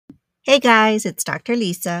Hey guys, it's Dr.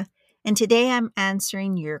 Lisa, and today I'm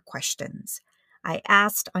answering your questions. I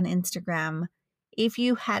asked on Instagram if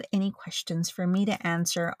you had any questions for me to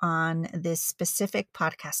answer on this specific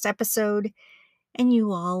podcast episode, and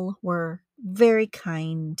you all were very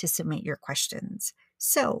kind to submit your questions.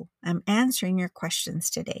 So I'm answering your questions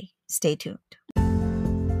today. Stay tuned.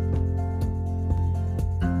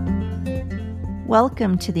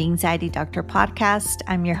 Welcome to the Anxiety Doctor podcast.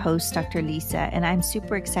 I'm your host, Dr. Lisa, and I'm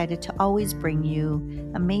super excited to always bring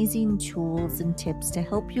you amazing tools and tips to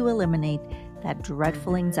help you eliminate that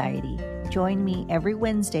dreadful anxiety. Join me every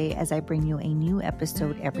Wednesday as I bring you a new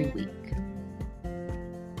episode every week.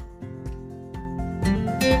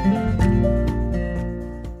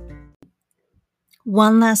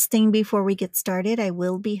 One last thing before we get started, I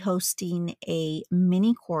will be hosting a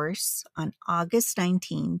mini course on August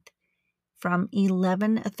 19th from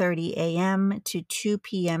 11:30 a.m. to 2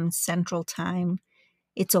 p.m. Central Time.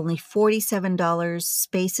 It's only $47.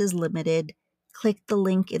 Space is limited. Click the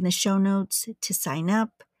link in the show notes to sign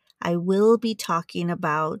up. I will be talking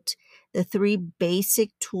about the 3 basic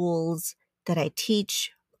tools that I teach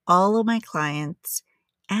all of my clients,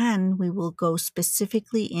 and we will go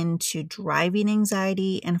specifically into driving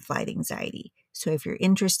anxiety and flight anxiety. So if you're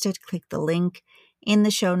interested, click the link in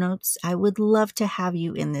the show notes. I would love to have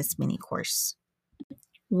you in this mini course.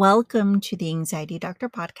 Welcome to the Anxiety Doctor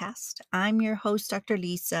podcast. I'm your host, Dr.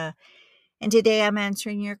 Lisa, and today I'm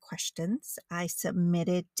answering your questions. I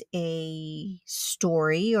submitted a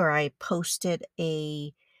story, or I posted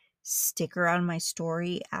a sticker on my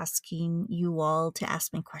story asking you all to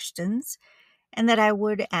ask me questions and that I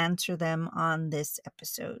would answer them on this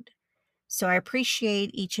episode. So I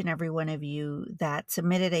appreciate each and every one of you that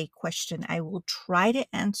submitted a question. I will try to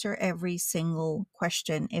answer every single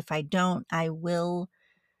question. If I don't, I will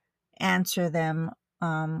answer them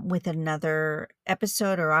with another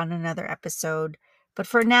episode or on another episode. But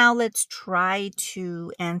for now, let's try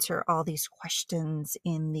to answer all these questions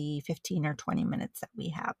in the 15 or 20 minutes that we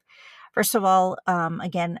have. First of all,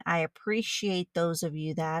 again, I appreciate those of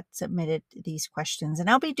you that submitted these questions, and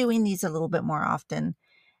I'll be doing these a little bit more often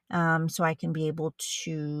so I can be able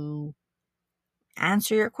to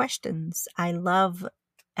answer your questions. I love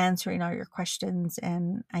answering all your questions,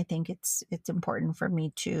 and I think it's important for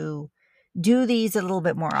me to do these a little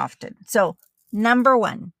bit more often. So, number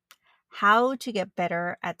 1, how to get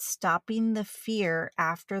better at stopping the fear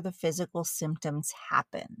after the physical symptoms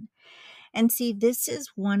happen. And see, this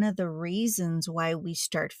is one of the reasons why we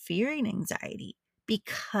start fearing anxiety,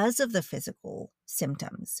 because of the physical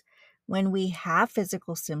symptoms. When we have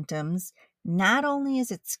physical symptoms, not only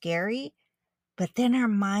is it scary, but then our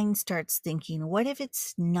mind starts thinking, what if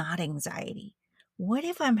it's not anxiety? What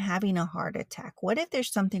if I'm having a heart attack? What if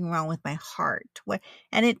there's something wrong with my heart?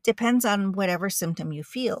 And it depends on whatever symptom you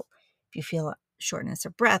feel. If you feel shortness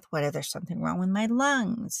of breath, what if there's something wrong with my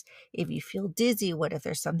lungs? If you feel dizzy, what if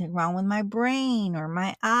there's something wrong with my brain or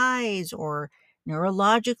my eyes or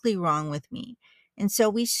neurologically wrong with me? And so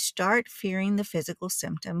we start fearing the physical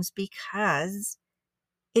symptoms because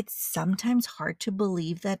it's sometimes hard to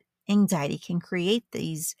believe that anxiety can create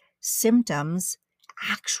these symptoms,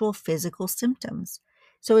 actual physical symptoms.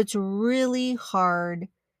 So it's really hard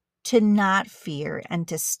to not fear and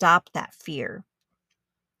to stop that fear.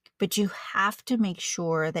 But you have to make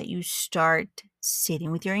sure that you start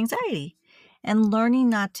sitting with your anxiety and learning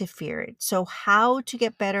not to fear it. So, how to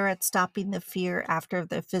get better at stopping the fear after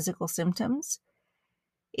the physical symptoms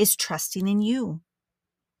is trusting in you.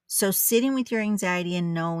 So, sitting with your anxiety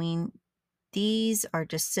and knowing these are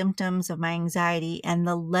just symptoms of my anxiety. And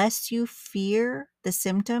the less you fear the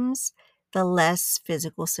symptoms, the less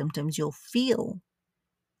physical symptoms you'll feel.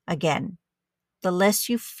 Again, the less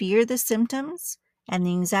you fear the symptoms and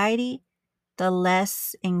the anxiety, the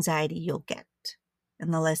less anxiety you'll get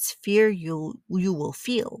and the less fear you will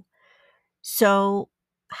feel. So,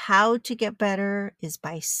 how to get better is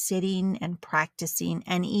by sitting and practicing,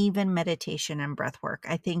 and even meditation and breath work.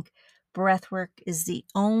 I think breath work is the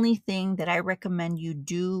only thing that I recommend you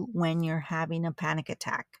do when you're having a panic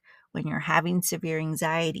attack, when you're having severe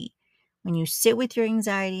anxiety. When you sit with your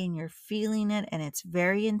anxiety and you're feeling it and it's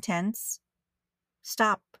very intense,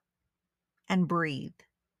 stop and breathe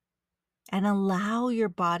and allow your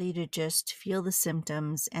body to just feel the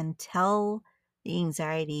symptoms and tell the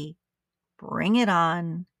anxiety, bring it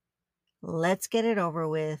on. Let's get it over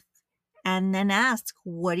with. And then ask,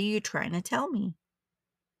 what are you trying to tell me?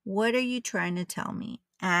 What are you trying to tell me?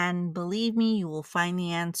 And believe me, you will find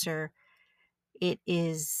the answer. It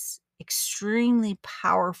is extremely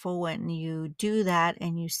powerful when you do that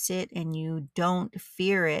and you sit and you don't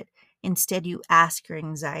fear it. Instead, you ask your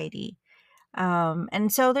anxiety,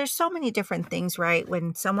 And so there's so many different things, right?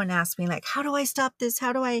 When someone asks me, like, how do I stop this?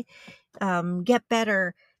 How do I get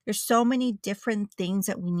better? There's so many different things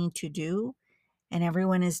that we need to do, and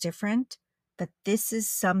everyone is different. But this is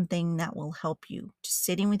something that will help you. Just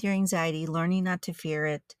sitting with your anxiety, learning not to fear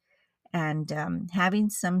it, and having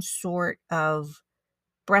some sort of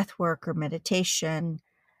breath work or meditation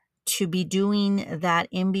to be doing that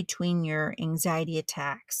in between your anxiety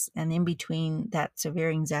attacks and in between that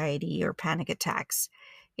severe anxiety or panic attacks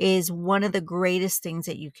is one of the greatest things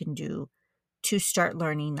that you can do to start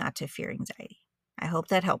learning not to fear anxiety. I hope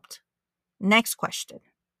that helped. Next question.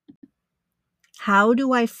 How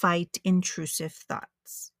do I fight intrusive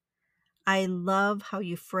thoughts? I love how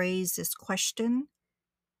you phrase this question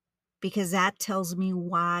because that tells me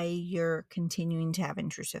why you're continuing to have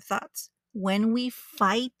intrusive thoughts. When we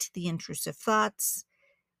fight the intrusive thoughts,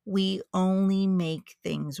 we only make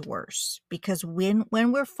things worse, because when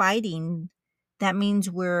we're fighting, that means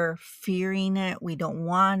we're fearing it, we don't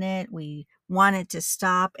want it, we want it to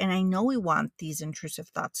stop. And I know we want these intrusive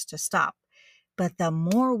thoughts to stop, but the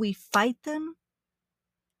more we fight them,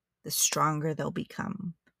 the stronger they'll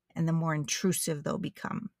become and the more intrusive they'll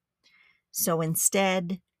become. So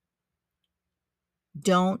instead,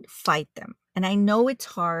 don't fight them. And I know it's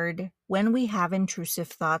hard when we have intrusive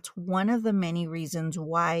thoughts. One of the many reasons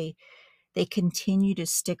why they continue to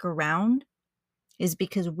stick around is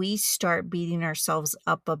because we start beating ourselves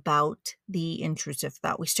up about the intrusive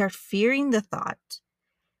thought. We start fearing the thought.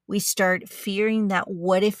 We start fearing that,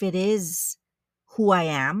 what if it is who I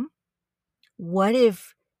am? What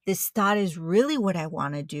if this thought is really what I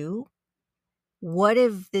want to do? What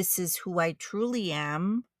if this is who I truly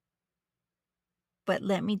am? But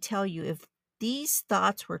let me tell you, if these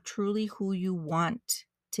thoughts were truly who you want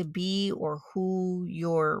to be or who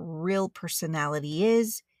your real personality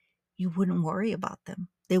is, you wouldn't worry about them.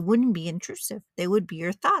 They wouldn't be intrusive. They would be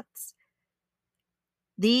your thoughts.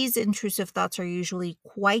 These intrusive thoughts are usually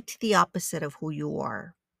quite the opposite of who you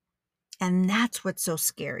are. And that's what's so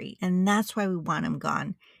scary. And that's why we want them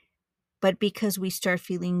gone. But because we start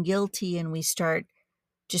feeling guilty and we start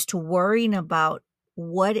just worrying about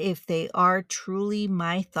what if they are truly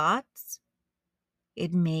my thoughts,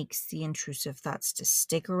 it makes the intrusive thoughts to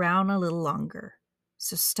stick around a little longer.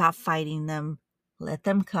 So stop fighting them. Let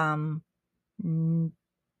them come.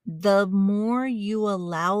 The more you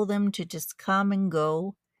allow them to just come and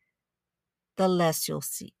go, the less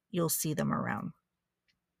you'll see them around.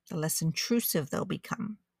 The less intrusive they'll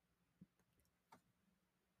become.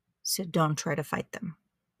 So don't try to fight them.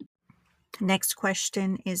 Next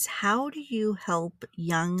question is, how do you help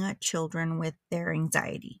young children with their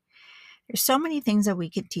anxiety? There's so many things that we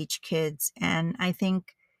could teach kids, and I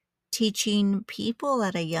think teaching people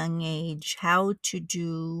at a young age how to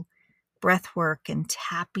do breath work and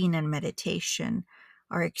tapping and meditation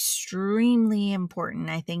are extremely important.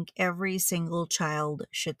 I think every single child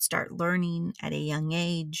should start learning at a young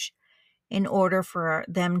age in order for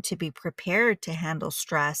them to be prepared to handle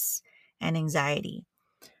stress and anxiety.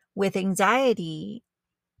 With anxiety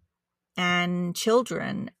and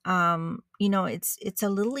children, it's a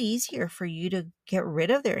little easier for you to get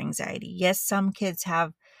rid of their anxiety. Yes, some kids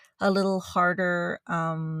have a little harder,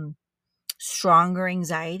 stronger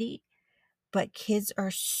anxiety, but kids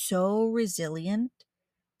are so resilient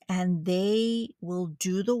and they will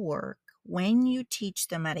do the work. When you teach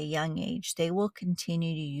them at a young age, they will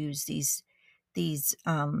continue to use these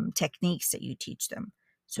techniques that you teach them.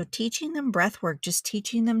 So teaching them breath work, just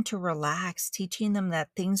teaching them to relax, teaching them that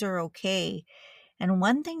things are okay. And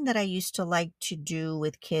one thing that I used to like to do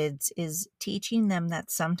with kids is teaching them that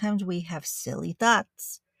sometimes we have silly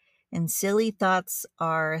thoughts. And silly thoughts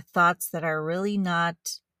are thoughts that are really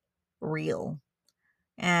not real.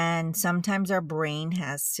 And sometimes our brain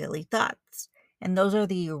has silly thoughts. And those are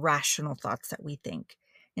the irrational thoughts that we think.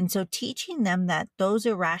 And so teaching them that those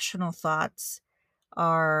irrational thoughts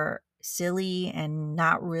are silly and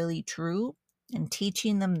not really true, and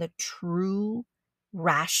teaching them the true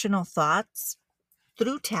rational thoughts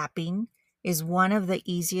through tapping is one of the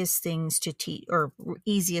easiest things to teach, or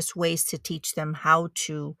easiest ways to teach them how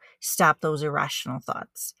to stop those irrational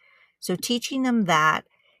thoughts. So teaching them that,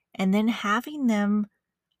 and then having them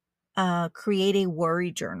create a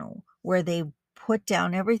worry journal where they put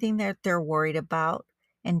down everything that they're worried about,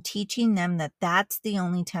 and teaching them that that's the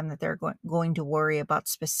only time that they're going to worry about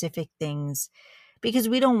specific things, because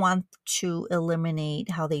we don't want to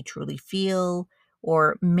eliminate how they truly feel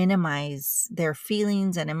or minimize their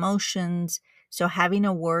feelings and emotions. So having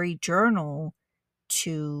a worry journal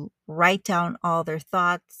to write down all their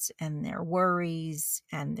thoughts and their worries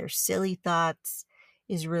and their silly thoughts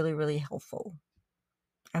is really, really helpful.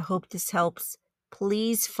 I hope this helps.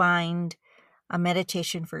 Please find a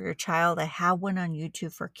meditation for your child. I have one on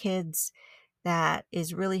YouTube for kids that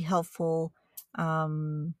is really helpful,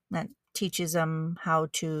 that teaches them how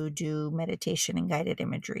to do meditation and guided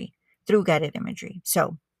imagery through guided imagery.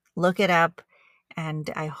 So look it up, and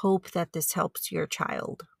I hope that this helps your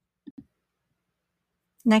child.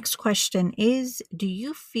 Next question is, do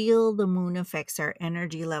you feel the moon affects our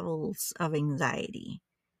energy levels of anxiety?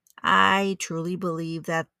 I truly believe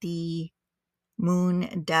that the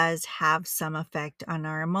moon does have some effect on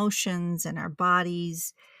our emotions and our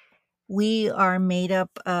bodies. We are made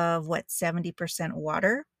up of 70%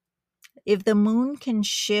 water. If the moon can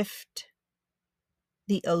shift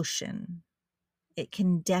the ocean, it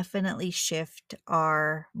can definitely shift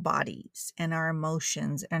our bodies and our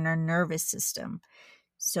emotions and our nervous system.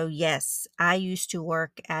 So, yes, I used to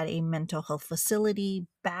work at a mental health facility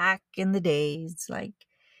back in the days, like,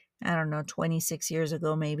 I don't know, 26 years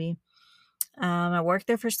ago, maybe. I worked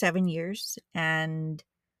there for 7 years, and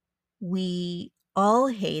we all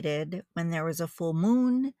hated when there was a full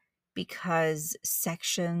moon because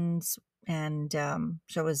sections, and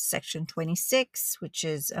so it was Section 26, which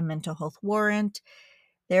is a mental health warrant.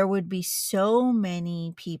 There would be so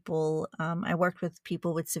many people. I worked with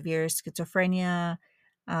people with severe schizophrenia,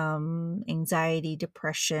 anxiety,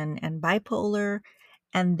 depression, and bipolar.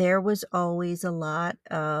 And there was always a lot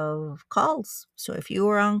of calls. So if you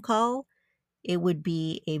were on call, it would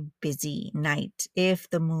be a busy night if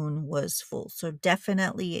the moon was full. So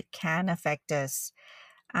definitely it can affect us.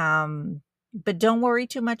 Um, but don't worry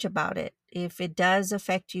too much about it. If it does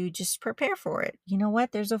affect you, just prepare for it. You know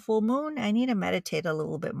what? There's a full moon. I need to meditate a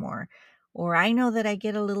little bit more. Or I know that I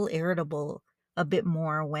get a little irritable a bit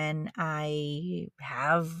more when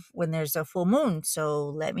there's a full moon. So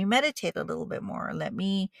let me meditate a little bit more. Let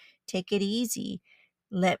me take it easy.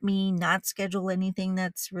 Let me not schedule anything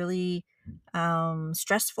that's really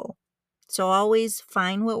stressful. So always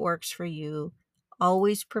find what works for you.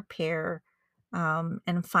 Always prepare,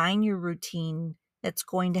 and find your routine that's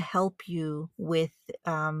going to help you with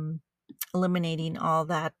eliminating all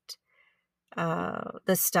that,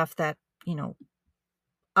 the stuff that, you know,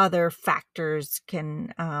 other factors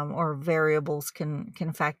can, or variables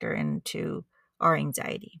can factor into our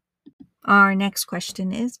anxiety. Our next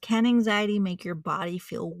question is, can anxiety make your body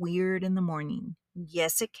feel weird in the morning?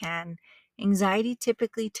 Yes, it can. Anxiety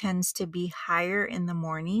typically tends to be higher in the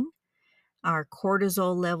morning. Our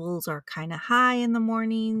cortisol levels are kind of high in the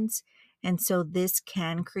mornings. And so this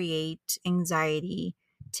can create anxiety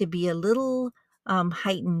to be a little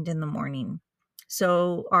heightened in the morning.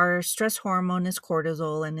 So our stress hormone is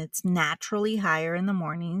cortisol, and it's naturally higher in the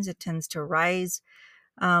mornings. It tends to rise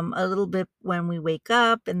a little bit when we wake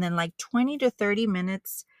up, and then like 20 to 30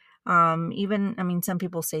 minutes, some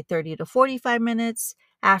people say 30 to 45 minutes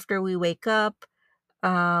after we wake up,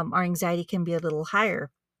 our anxiety can be a little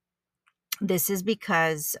higher. This is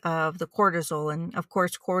because of the cortisol. And of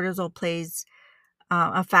course, cortisol plays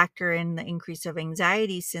a factor in the increase of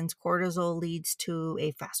anxiety, since cortisol leads to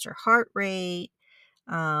a faster heart rate.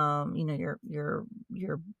 Your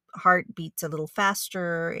heart beats a little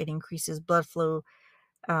faster. It increases blood flow,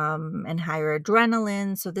 and higher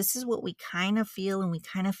adrenaline. So this is what we kind of feel, and we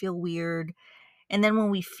kind of feel weird. And then when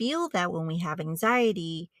we feel that, when we have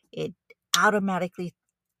anxiety, it automatically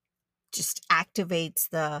just activates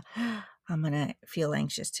the I'm going to feel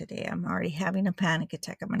anxious today. I'm already having a panic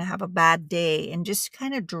attack. I'm going to have a bad day, and just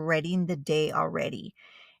kind of dreading the day already.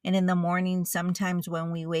 And in the morning, sometimes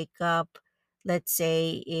when we wake up, let's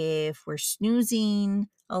say if we're snoozing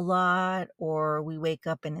a lot, or we wake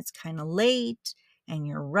up and it's kind of late and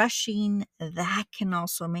you're rushing, that can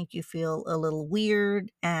also make you feel a little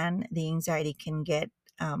weird, and the anxiety can get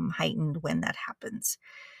heightened when that happens.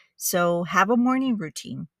 So have a morning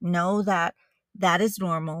routine. Know that that is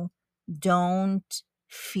normal. Don't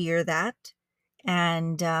fear that.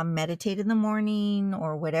 And meditate in the morning,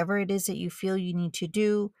 or whatever it is that you feel you need to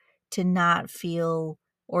do to not feel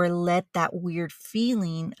or let that weird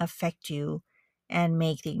feeling affect you and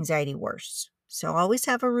make the anxiety worse. So always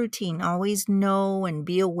have a routine. Always know and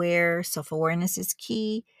be aware. Self-awareness is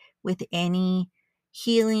key with any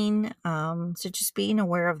healing. So just being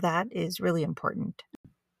aware of that is really important.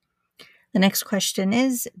 The next question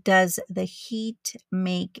is, does the heat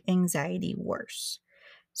make anxiety worse?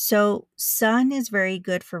 So, sun is very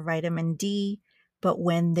good for vitamin D, but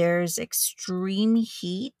when there's extreme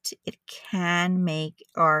heat, it can make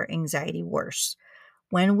our anxiety worse.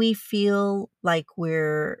 When we feel like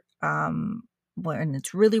when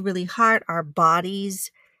it's really, really hot, our bodies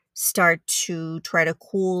start to try to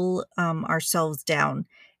cool ourselves down.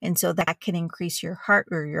 And so that can increase your heart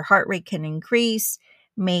rate can increase.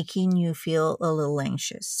 making you feel a little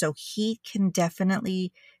anxious. So heat can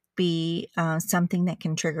definitely be something that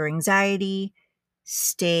can trigger anxiety.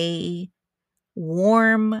 Stay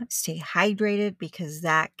warm, stay hydrated, because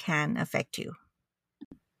that can affect you.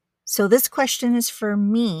 So this question is for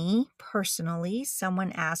me personally.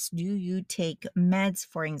 Someone asked, do you take meds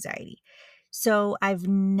for anxiety? So I've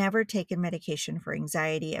never taken medication for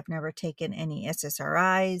anxiety. I've never taken any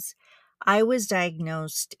SSRIs. I was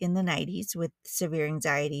diagnosed in the 90s with severe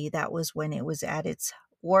anxiety. That was when it was at its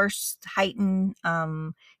worst, heightened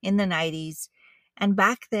in the 90s. And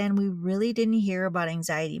back then, we really didn't hear about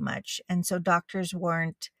anxiety much. And so doctors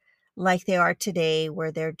weren't like they are today,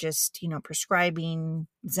 where they're just, prescribing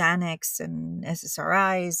Xanax and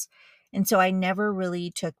SSRIs. And so I never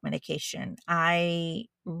really took medication. I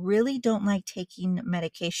really don't like taking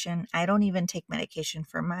medication. I don't even take medication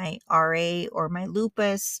for my RA or my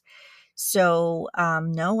lupus. So,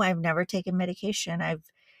 no, I've never taken medication. I've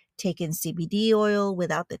taken CBD oil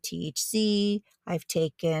without the THC. I've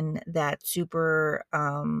taken that super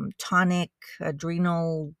tonic,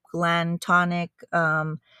 adrenal gland tonic.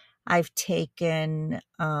 I've taken,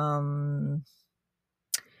 what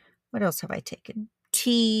else have I taken?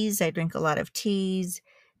 Teas. I drink a lot of teas.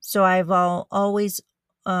 So I've always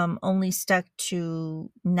only stuck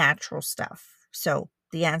to natural stuff. So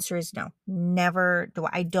the answer is no.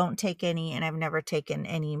 I don't take any, and I've never taken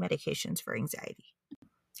any medications for anxiety.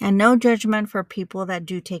 And no judgment for people that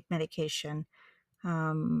do take medication.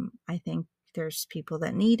 I think there's people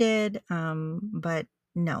that need it, but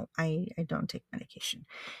no, I don't take medication.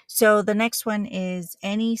 So the next one is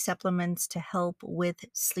any supplements to help with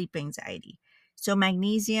sleep anxiety. So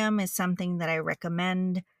magnesium is something that I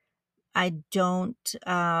recommend. I don't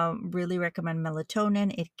really recommend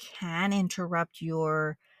melatonin. It can interrupt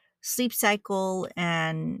your sleep cycle,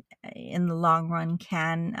 and in the long run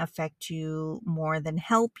can affect you more than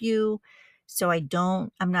help you. So I'm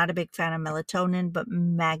not a big fan of melatonin, but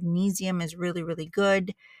magnesium is really, really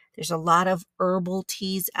good. There's a lot of herbal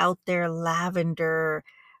teas out there, lavender,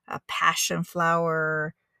 passion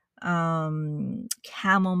flower,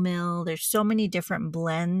 chamomile. There's so many different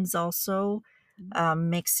blends also,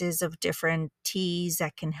 mixes of different teas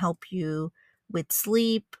that can help you with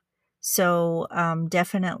sleep. So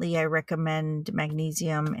definitely I recommend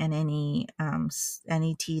magnesium and any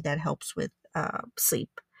tea that helps with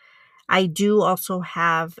sleep. I do also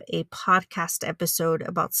have a podcast episode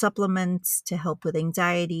about supplements to help with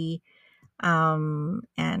anxiety. And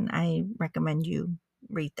I recommend you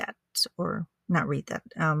read that, or not read that,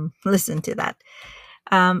 listen to that.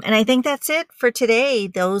 And I think that's it for today.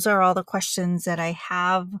 Those are all the questions that I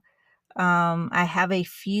have. I have a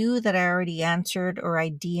few that I already answered, or I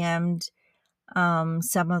DM'd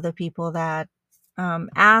some of the people that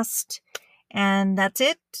asked. And that's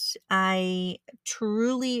it. I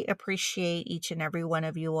truly appreciate each and every one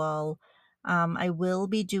of you all. I will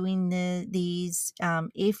be doing these.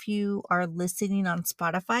 If you are listening on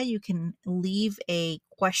Spotify, you can leave a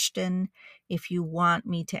question if you want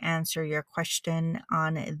me to answer your question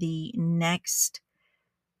on the next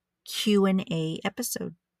Q&A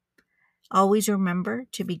episode. Always remember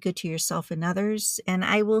to be good to yourself and others, and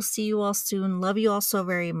I will see you all soon. Love you all so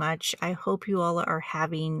very much. I hope you all are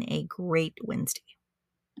having a great Wednesday.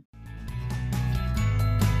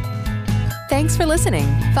 Thanks for listening.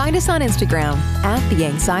 Find us on Instagram @The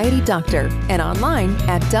Anxiety Doctor and online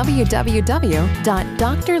at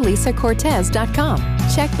www.drlisacortez.com.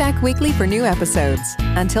 Check back weekly for new episodes.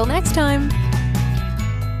 Until next time.